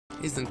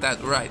Isn't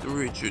that right,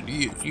 Richard?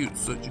 Yes, you're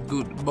such a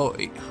good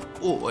boy.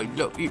 Oh, I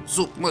love you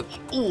so much.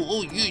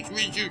 Oh, yes,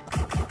 Richard.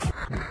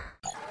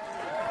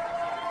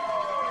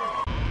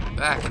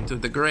 Back into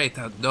the great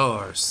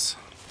outdoors.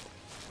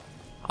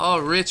 Oh,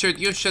 Richard,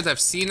 you should have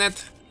seen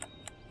it.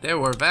 There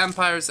were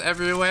vampires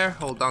everywhere.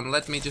 Hold on,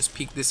 let me just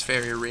peek this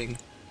fairy ring.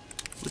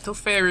 Little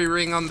fairy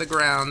ring on the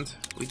ground.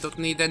 We don't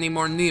need any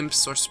more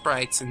nymphs or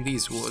sprites in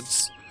these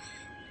woods.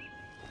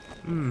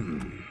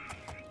 And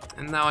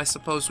now I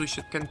suppose we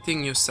should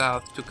continue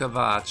south to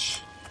Kavach,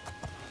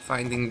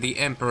 finding the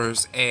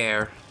Emperor's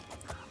heir,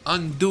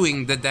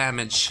 undoing the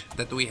damage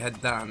that we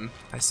had done,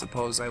 I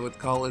suppose I would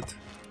call it.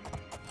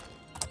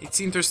 It's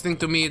interesting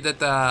to me that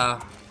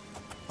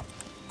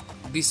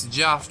this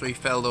Joffrey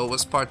fellow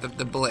was part of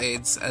the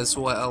Blades as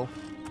well.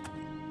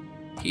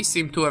 He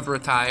seemed to have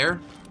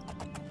retired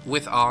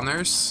with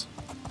honors,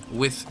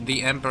 with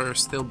the Emperor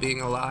still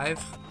being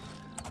alive.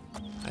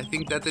 I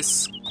think that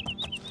is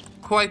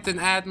quite an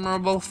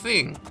admirable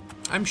thing.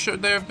 I'm sure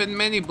there have been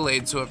many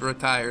Blades who have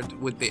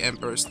retired with the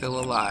Emperor still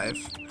alive.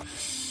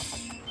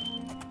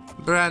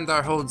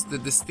 Bran'dar holds the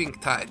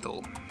distinct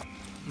title.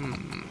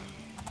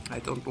 I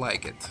don't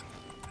like it.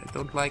 I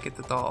don't like it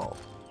at all.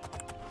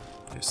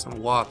 There's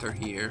some water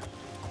here.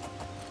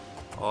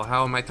 Oh,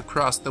 how am I to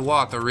cross the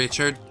water,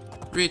 Richard?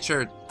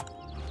 Richard!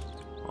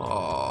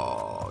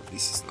 Oh,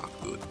 this is not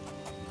good.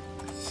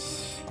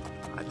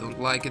 I don't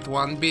like it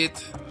one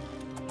bit.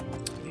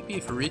 Maybe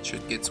if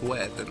Richard gets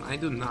wet, and I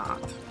do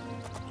not.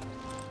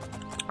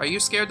 Are you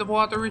scared of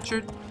water,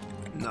 Richard?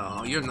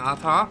 No, you're not,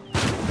 huh?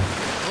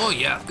 Oh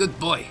yeah, good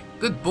boy.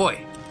 Good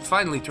boy.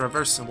 Finally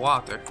traversed some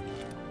water.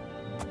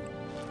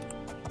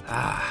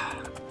 Ah,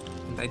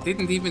 and I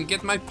didn't even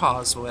get my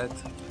paws wet.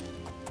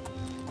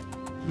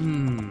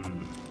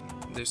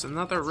 There's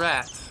another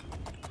rat.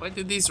 Why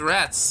do these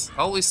rats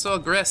always so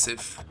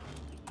aggressive?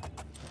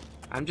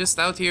 I'm just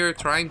out here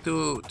trying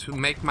to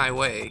make my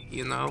way,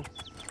 you know?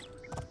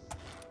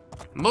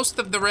 Most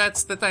of the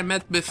rats that I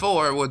met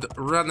before would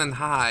run and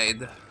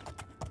hide.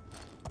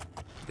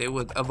 They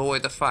would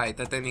avoid a fight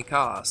at any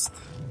cost.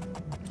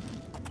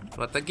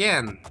 But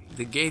again,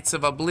 the gates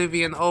of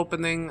Oblivion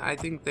opening, I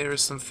think there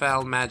is some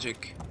foul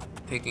magic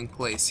taking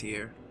place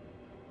here.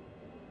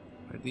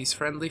 Are these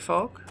friendly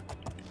folk?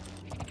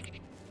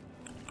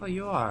 Oh,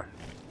 you are.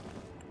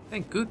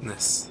 Thank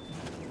goodness.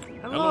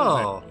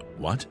 Hello.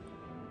 What?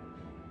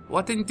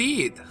 What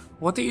indeed?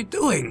 What are you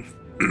doing?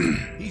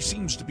 He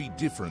seems to be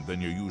different than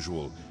your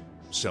usual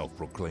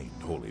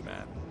self-proclaimed holy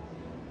man.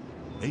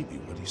 Maybe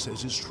what he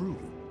says is true.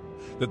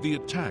 That the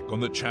attack on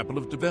the Chapel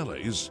of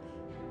Devella is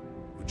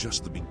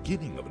just the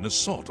beginning of an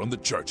assault on the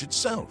church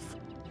itself.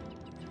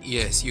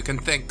 Yes, you can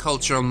thank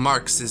cultural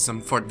Marxism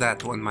for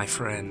that one, my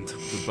friend.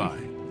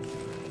 Goodbye.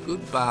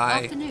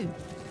 Goodbye. Afternoon.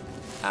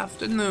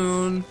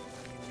 Afternoon.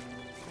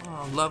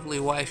 Oh, lovely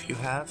wife you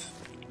have.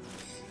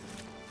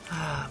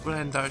 Ah,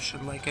 Bran'dar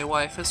should like a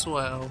wife as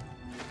well.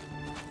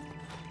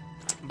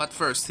 But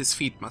first, his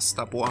feet must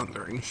stop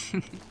wandering.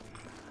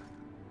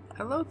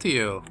 Hello to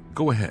you.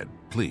 Go ahead,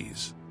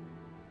 please.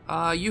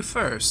 You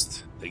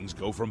first. Things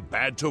go from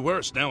bad to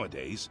worse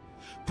nowadays.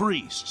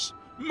 Priests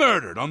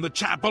murdered on the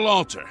chapel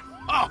altar.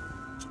 Oh,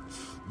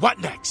 what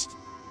next?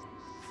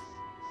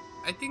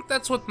 I think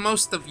that's what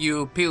most of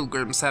you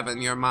pilgrims have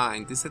in your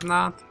mind, is it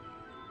not?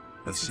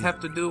 Does it have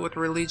to do with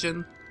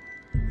religion?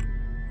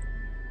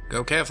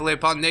 Go carefully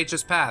upon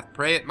nature's path.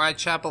 Pray at my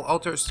chapel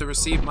altars to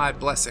receive my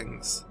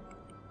blessings.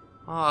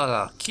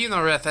 Ah,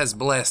 Kynareth has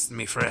blessed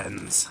me,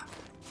 friends.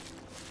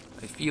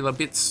 I feel a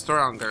bit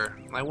stronger.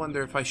 I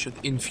wonder if I should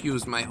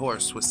infuse my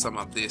horse with some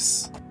of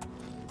this.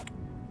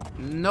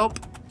 Nope.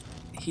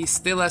 He's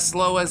still as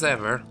slow as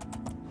ever.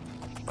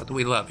 But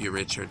we love you,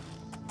 Richard.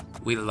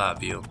 We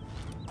love you.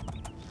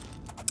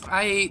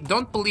 I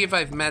don't believe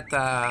I've met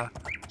a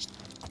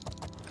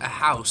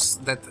house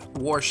that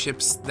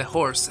worships the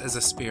horse as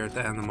a spirit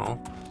animal.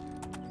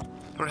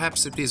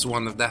 Perhaps it is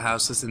one of the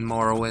houses in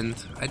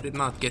Morrowind. I did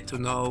not get to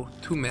know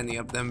too many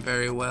of them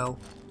very well.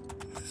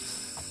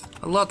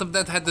 A lot of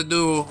that had to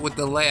do with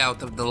the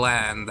layout of the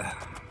land.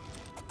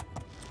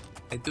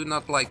 I do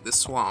not like the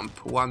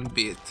swamp one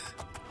bit.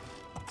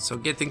 So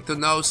getting to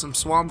know some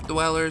swamp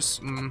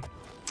dwellers,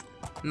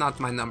 not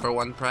my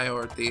 #1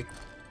 priority.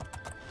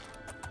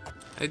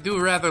 I do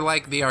rather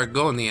like the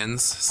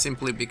Argonians,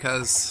 simply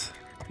because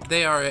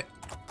they are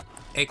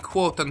a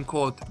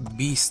quote-unquote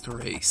beast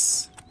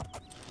race,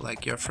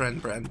 like your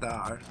friend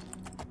Bran'dar.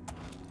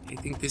 I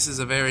think this is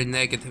a very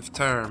negative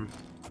term,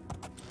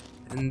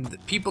 and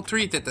people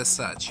treat it as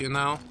such, you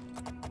know?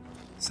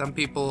 Some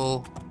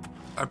people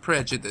are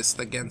prejudiced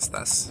against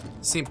us,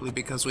 simply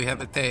because we have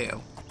a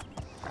tail.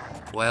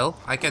 Well,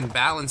 I can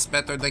balance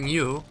better than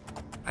you.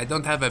 I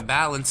don't have a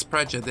balanced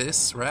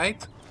prejudice,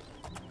 right?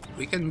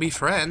 We can be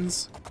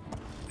friends.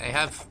 I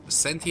have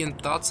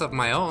sentient thoughts of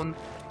my own.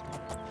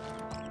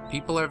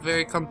 People are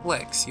very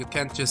complex. You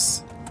can't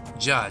just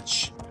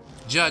judge.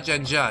 Judge,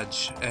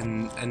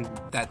 and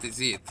that is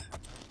it.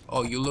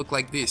 Oh, you look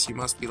like this, you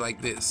must be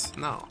like this.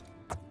 No.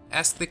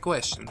 Ask the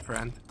question,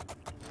 friend.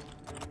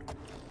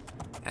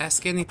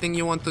 Ask anything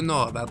you want to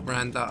know about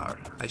Bran'dar.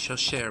 I shall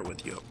share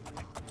with you.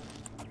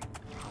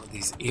 Oh,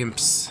 these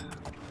imps.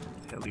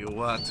 Tell you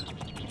what.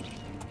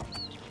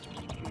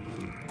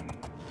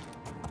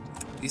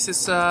 This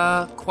is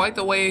quite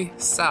a way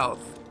south.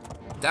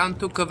 Down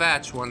to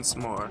Kvatch once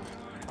more.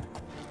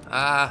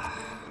 I'm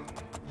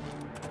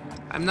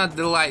not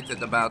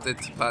delighted about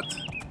it, but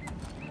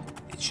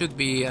it should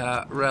be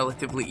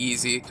relatively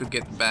easy to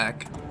get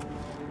back.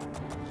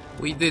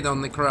 We did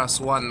only cross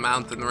one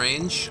mountain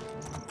range.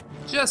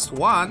 Just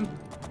one.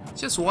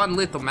 Just one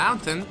little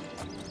mountain.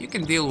 You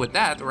can deal with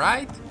that,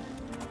 right?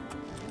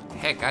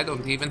 Heck, I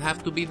don't even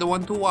have to be the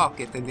one to walk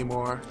it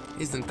anymore.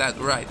 Isn't that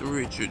right,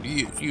 Richard?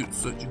 Yes, you're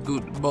such a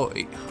good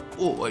boy.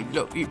 Oh, I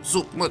love you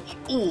so much.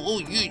 Oh,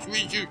 yes,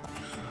 Richard.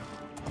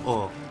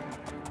 Oh.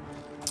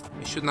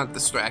 I should not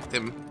distract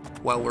him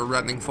while we're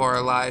running for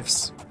our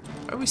lives.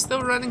 Are we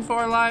still running for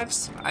our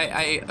lives?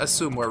 I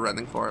assume we're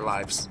running for our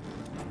lives.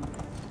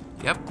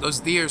 Yep, those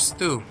deers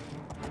too.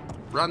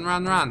 Run,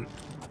 run, run.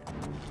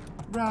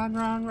 Run,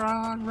 run,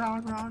 run,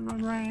 run, run,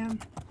 run, ran.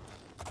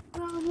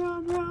 Run,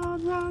 run,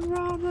 run, run,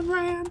 run, run,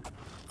 ran.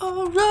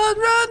 Oh, run,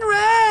 run,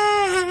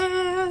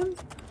 ran.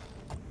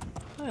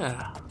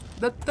 Yeah,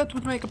 that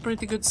would make a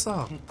pretty good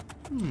song.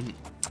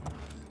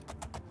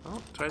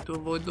 Well, try to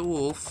avoid the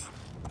wolf.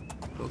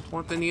 Don't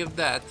want any of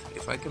that,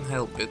 if I can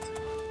help it.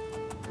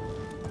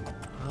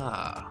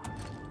 Ah,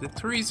 the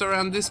trees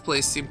around this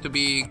place seem to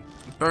be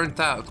burnt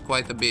out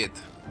quite a bit.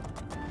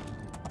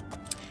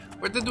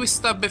 Where did we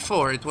stop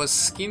before? It was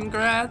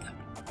Skingrad?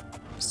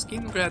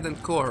 Skingrad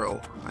and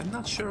Qarl. I'm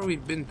not sure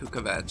we've been to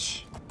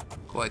Kvatch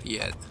quite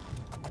yet.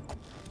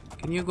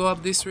 Can you go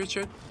up this,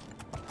 Richard?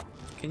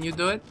 Can you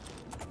do it?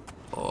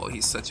 Oh,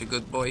 he's such a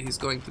good boy. He's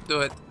going to do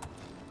it.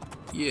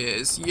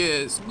 Yes,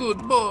 yes,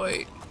 good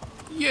boy.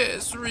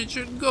 Yes,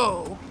 Richard,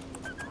 go.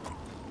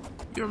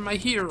 You're my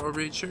hero,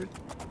 Richard.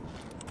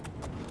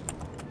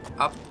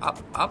 Up,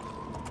 up, up.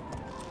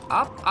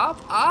 Up,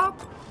 up,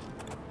 up.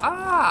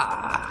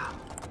 Ah!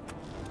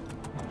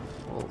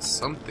 Well,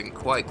 something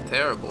quite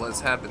terrible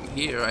has happened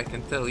here, I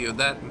can tell you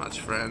that much,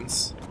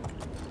 friends.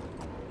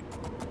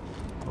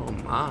 Oh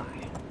my.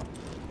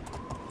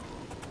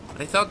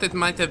 I thought it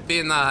might have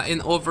been an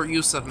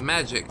overuse of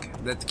magic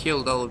that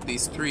killed all of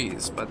these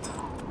trees, but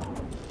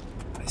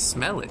I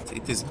smell it.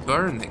 It is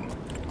burning.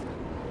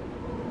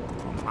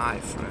 Oh my,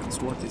 friends,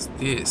 what is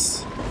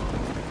this?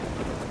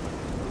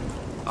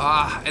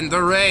 Ah, and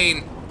the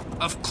rain!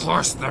 Of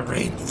course the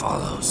rain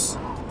follows.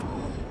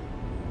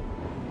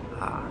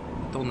 Ah,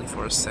 but only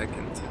for a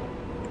second.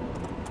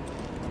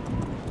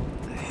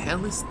 The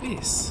hell is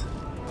this?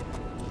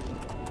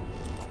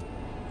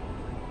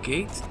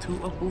 Gate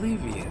to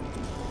Oblivion.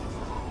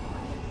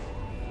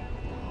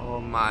 Oh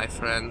my,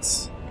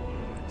 friends.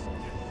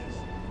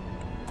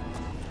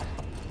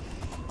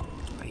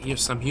 I hear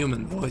some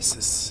human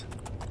voices.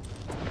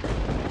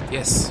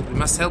 Yes, we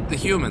must help the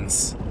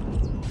humans.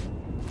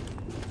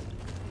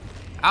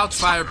 Out,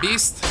 fire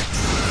beast!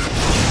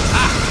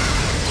 Ah!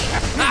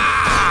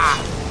 Ah!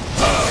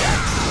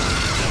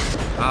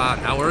 Ah,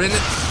 now we're in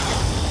it.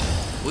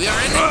 We are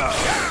in it.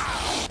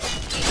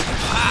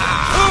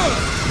 Ah!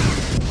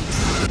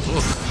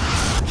 Oof.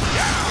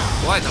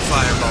 Quite a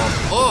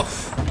fireball. Oof!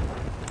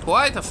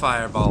 Quite a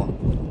fireball.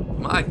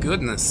 My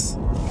goodness.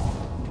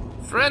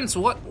 Friends,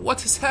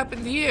 what has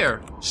happened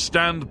here?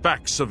 Stand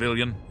back,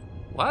 civilian.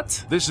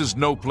 What? This is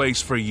no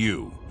place for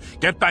you.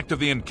 Get back to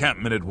the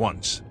encampment at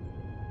once.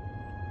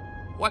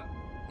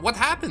 What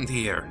happened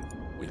here?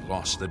 We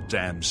lost the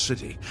damn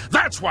city.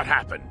 That's what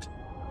happened!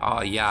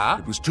 Oh, yeah?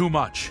 It was too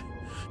much.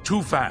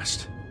 Too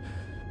fast.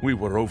 We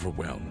were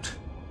overwhelmed.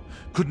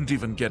 Couldn't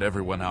even get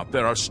everyone out.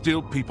 There are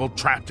still people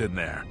trapped in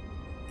there.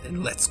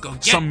 Then let's go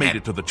get Some made them.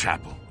 it to the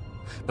chapel,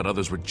 but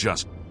others were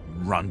just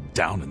run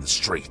down in the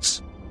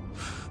streets.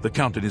 The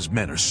Count and his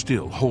men are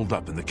still holed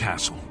up in the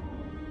castle.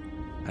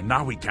 And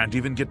now we can't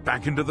even get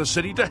back into the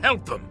city to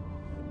help them,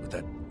 with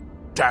that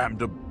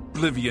damned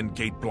Oblivion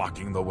gate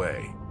blocking the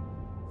way.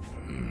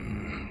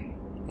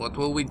 What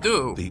will we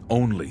do? The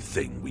only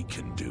thing we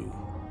can do.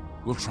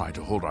 We'll try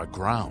to hold our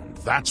ground,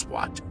 that's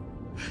what.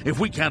 If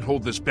we can't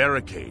hold this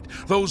barricade,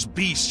 those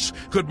beasts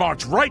could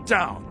march right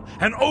down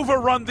and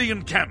overrun the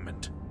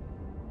encampment.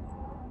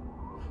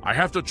 I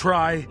have to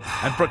try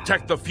and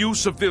protect the few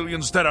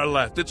civilians that are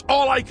left. It's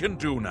all I can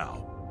do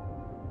now.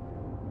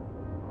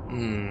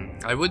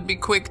 I would be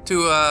quick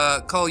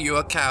to call you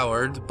a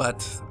coward,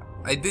 but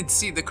I did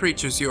see the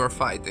creatures you are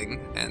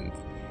fighting, and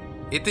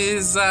it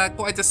is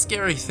quite a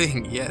scary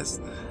thing, yes.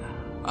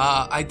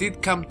 I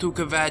did come to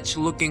Kvatch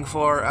looking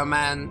for a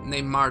man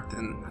named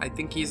Martin. I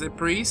think he's a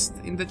priest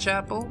in the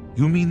chapel.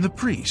 You mean the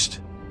priest?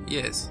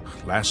 Yes.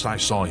 Last I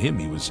saw him,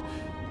 he was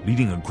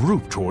leading a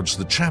group towards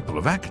the chapel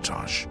of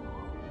Akatosh.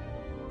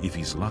 If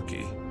he's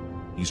lucky,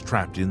 he's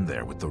trapped in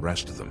there with the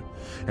rest of them,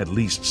 at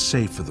least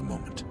safe for the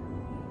moment.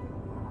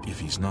 If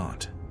he's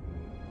not...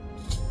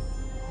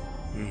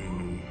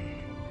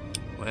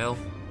 Well,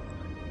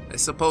 I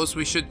suppose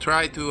we should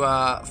try to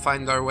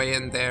find our way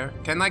in there.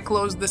 Can I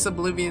close this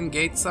Oblivion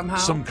gate somehow?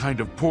 Some kind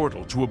of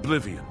portal to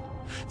Oblivion.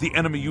 The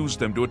enemy used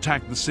them to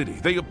attack the city.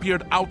 They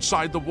appeared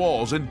outside the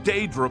walls, and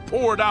Daedra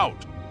poured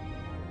out.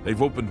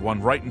 They've opened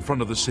one right in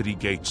front of the city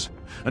gates.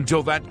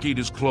 Until that gate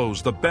is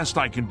closed, the best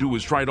I can do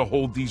is try to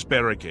hold these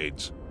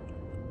barricades.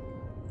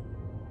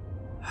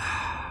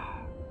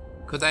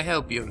 Could I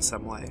help you in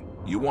some way?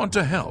 You want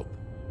to help?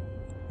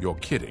 You're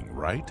kidding,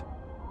 right?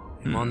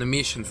 I'm on a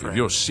mission, friend. If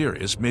you're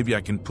serious, maybe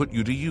I can put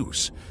you to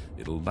use.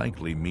 It'll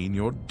likely mean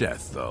your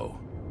death, though.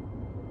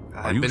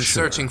 I've been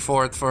searching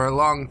for it for a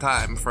long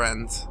time,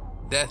 friend.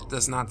 Death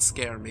does not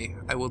scare me.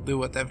 I will do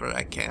whatever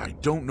I can. I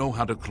don't know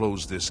how to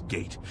close this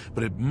gate,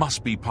 but it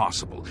must be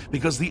possible,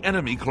 because the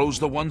enemy closed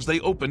the ones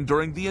they opened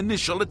during the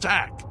initial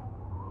attack.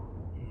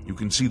 You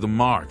can see the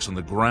marks on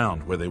the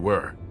ground where they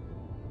were,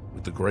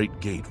 with the great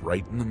gate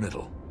right in the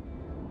middle.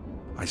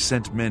 I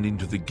sent men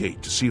into the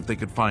gate to see if they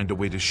could find a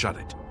way to shut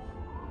it.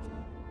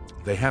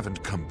 They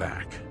haven't come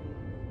back.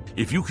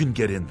 If you can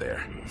get in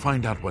there,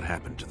 find out what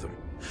happened to them.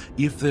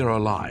 If they're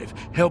alive,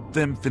 help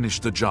them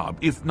finish the job.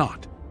 If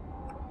not,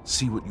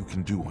 see what you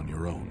can do on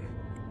your own.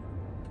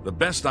 The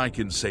best I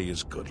can say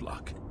is good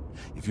luck.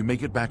 If you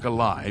make it back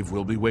alive,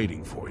 we'll be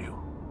waiting for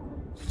you.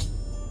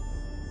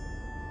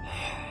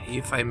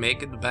 If I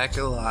make it back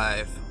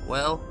alive,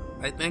 well,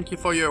 I thank you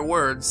for your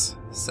words,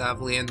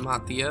 Savli and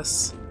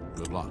Matthias.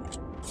 Good luck.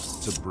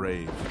 It's a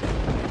brave.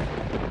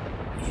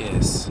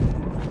 Yes,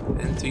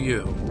 and to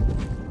you.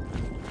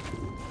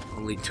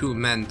 Only 2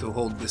 men to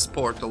hold this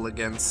portal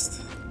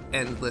against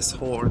endless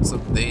hordes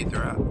of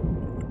Daedra.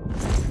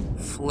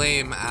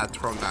 Flame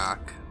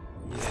Atronach.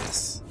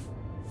 Yes.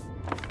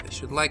 I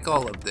should like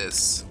all of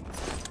this.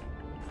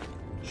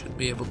 Should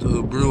be able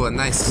to brew a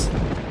nice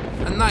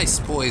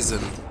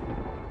poison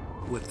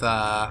with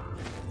the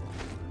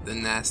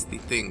nasty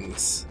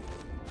things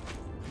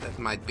that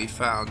might be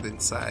found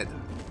inside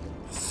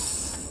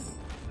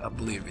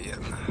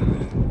Oblivion.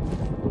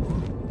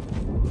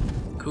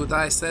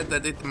 Kudai said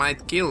that it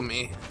might kill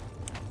me.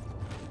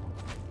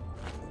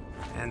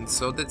 And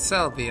so did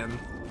Salvian.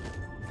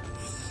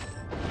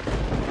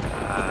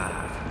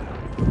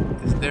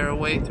 Is there a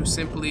way to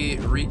simply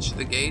reach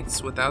the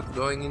gates without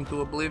going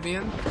into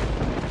Oblivion?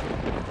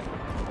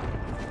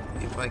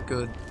 If I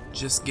could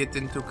just get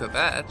into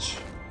Kvatch,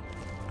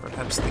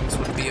 perhaps things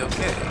would be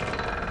okay.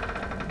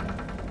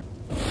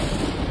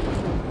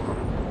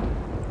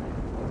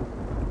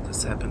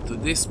 What's happened to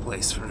this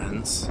place,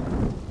 friends?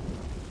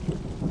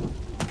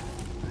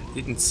 I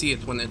didn't see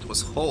it when it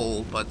was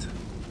whole, but...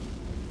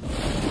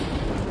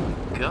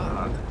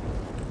 God.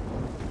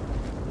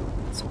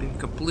 It's been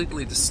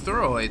completely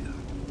destroyed.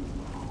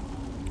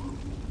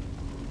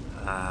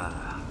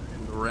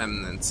 And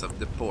remnants of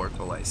the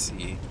portal I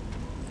see.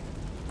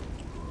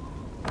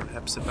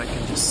 Perhaps if I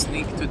can just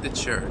sneak to the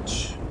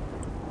church.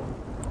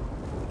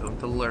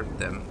 Don't alert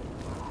them.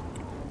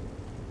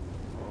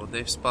 Oh,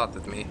 they've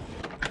spotted me.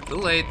 Too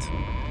late.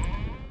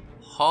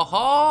 Ha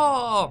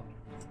ha!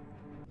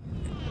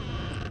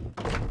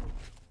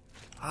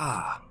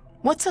 Ah.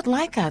 What's it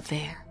like out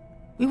there?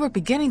 We were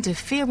beginning to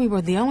fear we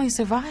were the only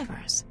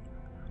survivors.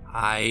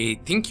 I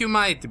think you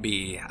might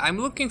be. I'm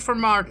looking for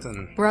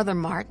Martin. Brother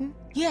Martin?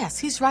 Yes,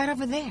 he's right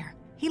over there.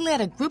 He led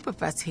a group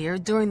of us here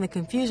during the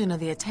confusion of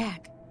the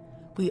attack.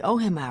 We owe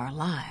him our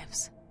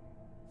lives.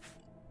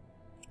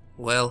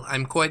 Well,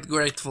 I'm quite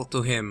grateful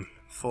to him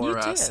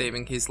for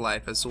saving his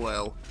life as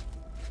well.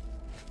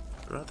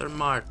 Brother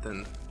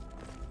Martin.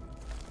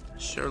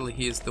 Surely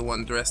he is the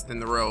one dressed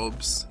in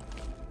robes.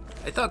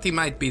 I thought he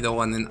might be the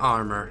one in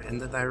armor,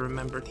 and then I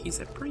remembered he's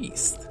a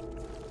priest.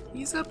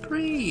 He's a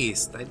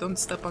priest. I don't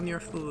step on your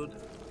food.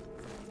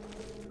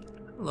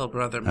 Hello,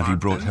 Brother Martin. Have you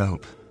brought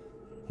help?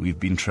 We've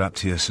been trapped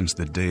here since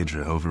the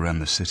Daedra overran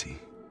the city.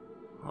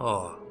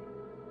 Oh.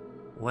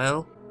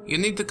 Well, you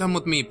need to come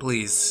with me,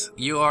 please.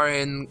 You are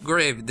in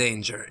grave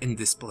danger in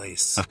this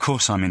place. Of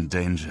course I'm in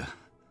danger.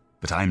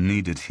 But I'm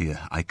needed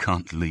here. I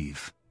can't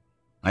leave.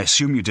 I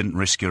assume you didn't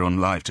risk your own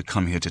life to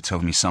come here to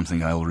tell me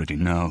something I already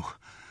know.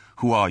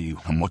 Who are you,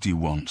 and what do you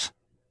want?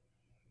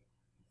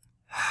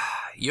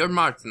 You're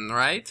Martin,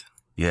 right?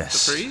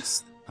 Yes. The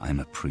priest? I'm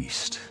a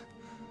priest.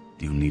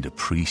 Do you need a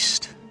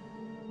priest?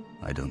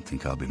 I don't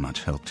think I'll be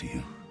much help to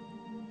you.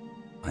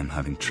 I'm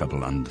having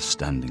trouble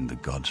understanding the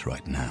gods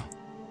right now.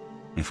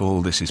 If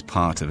all this is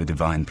part of a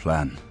divine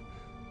plan,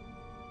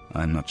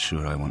 I'm not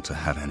sure I want to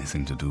have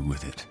anything to do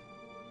with it.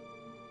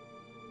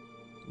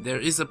 There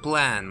is a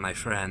plan, my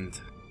friend,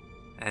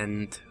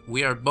 and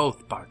we are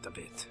both part of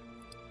it.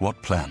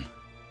 What plan?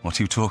 What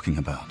are you talking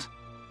about?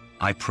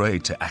 I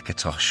prayed to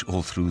Akatosh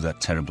all through that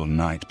terrible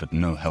night, but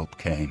no help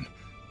came.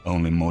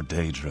 Only more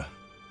Daedra.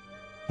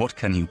 What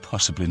can you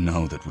possibly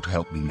know that would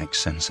help me make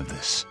sense of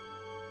this?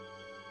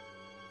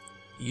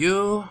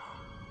 You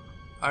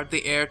are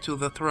the heir to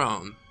the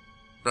throne,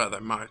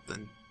 Brother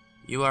Martin.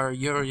 You are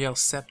Uriel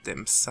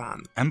Septim's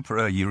son.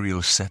 Emperor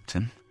Uriel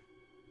Septim?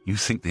 You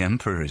think the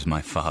Emperor is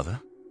my father?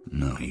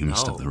 No, you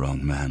must have the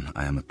wrong man.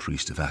 I am a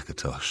priest of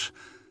Akatosh.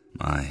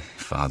 My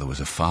father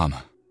was a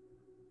farmer.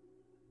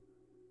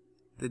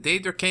 The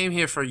Daedra came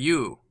here for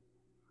you,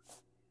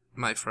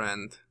 my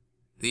friend.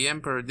 The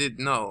Emperor did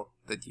know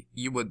that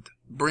you would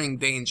bring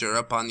danger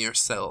upon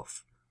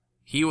yourself.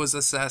 He was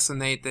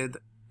assassinated,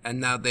 and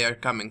now they are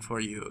coming for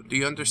you. Do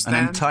you understand?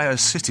 An entire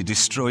city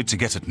destroyed to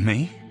get at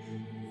me?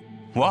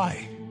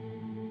 Why?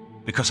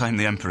 Because I'm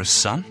the Emperor's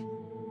son?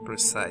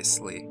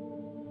 Precisely.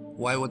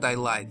 Why would I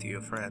lie to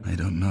you, friend? I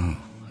don't know.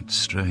 It's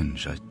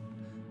strange. I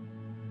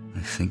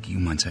think you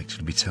might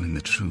actually be telling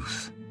the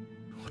truth.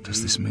 What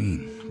does this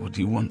mean? What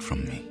do you want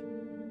from me?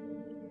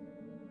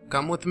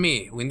 Come with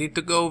me. We need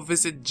to go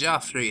visit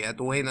Joffrey at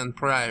Wayne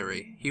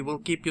Priory. He will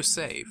keep you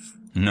safe.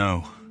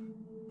 No.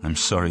 I'm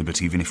sorry,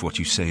 but even if what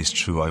you say is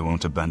true, I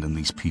won't abandon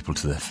these people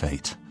to their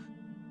fate.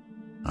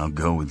 I'll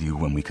go with you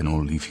when we can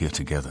all leave here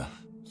together.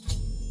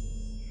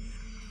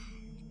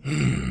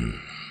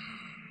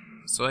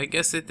 So I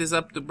guess it is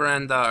up to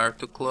Bran'dar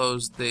to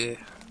close the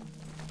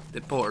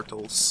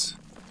portals.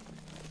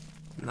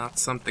 Not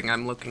something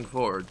I'm looking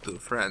forward to,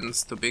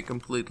 friends, to be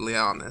completely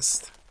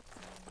honest.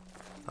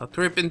 A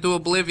trip into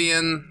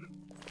Oblivion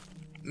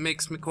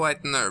makes me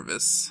quite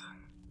nervous.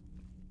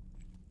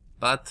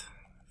 But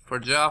for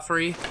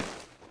Joffrey,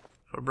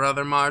 for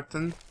Brother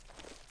Martin,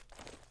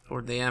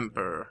 for the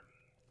Emperor,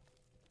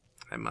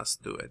 I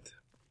must do it.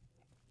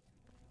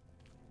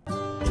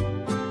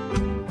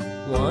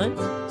 1,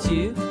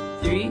 2,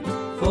 3,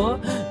 4.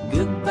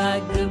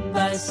 Goodbye,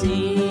 goodbye,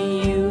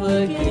 see you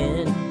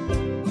again.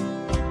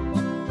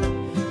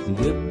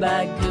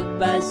 Goodbye,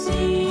 goodbye,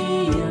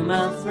 see you,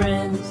 my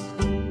friends.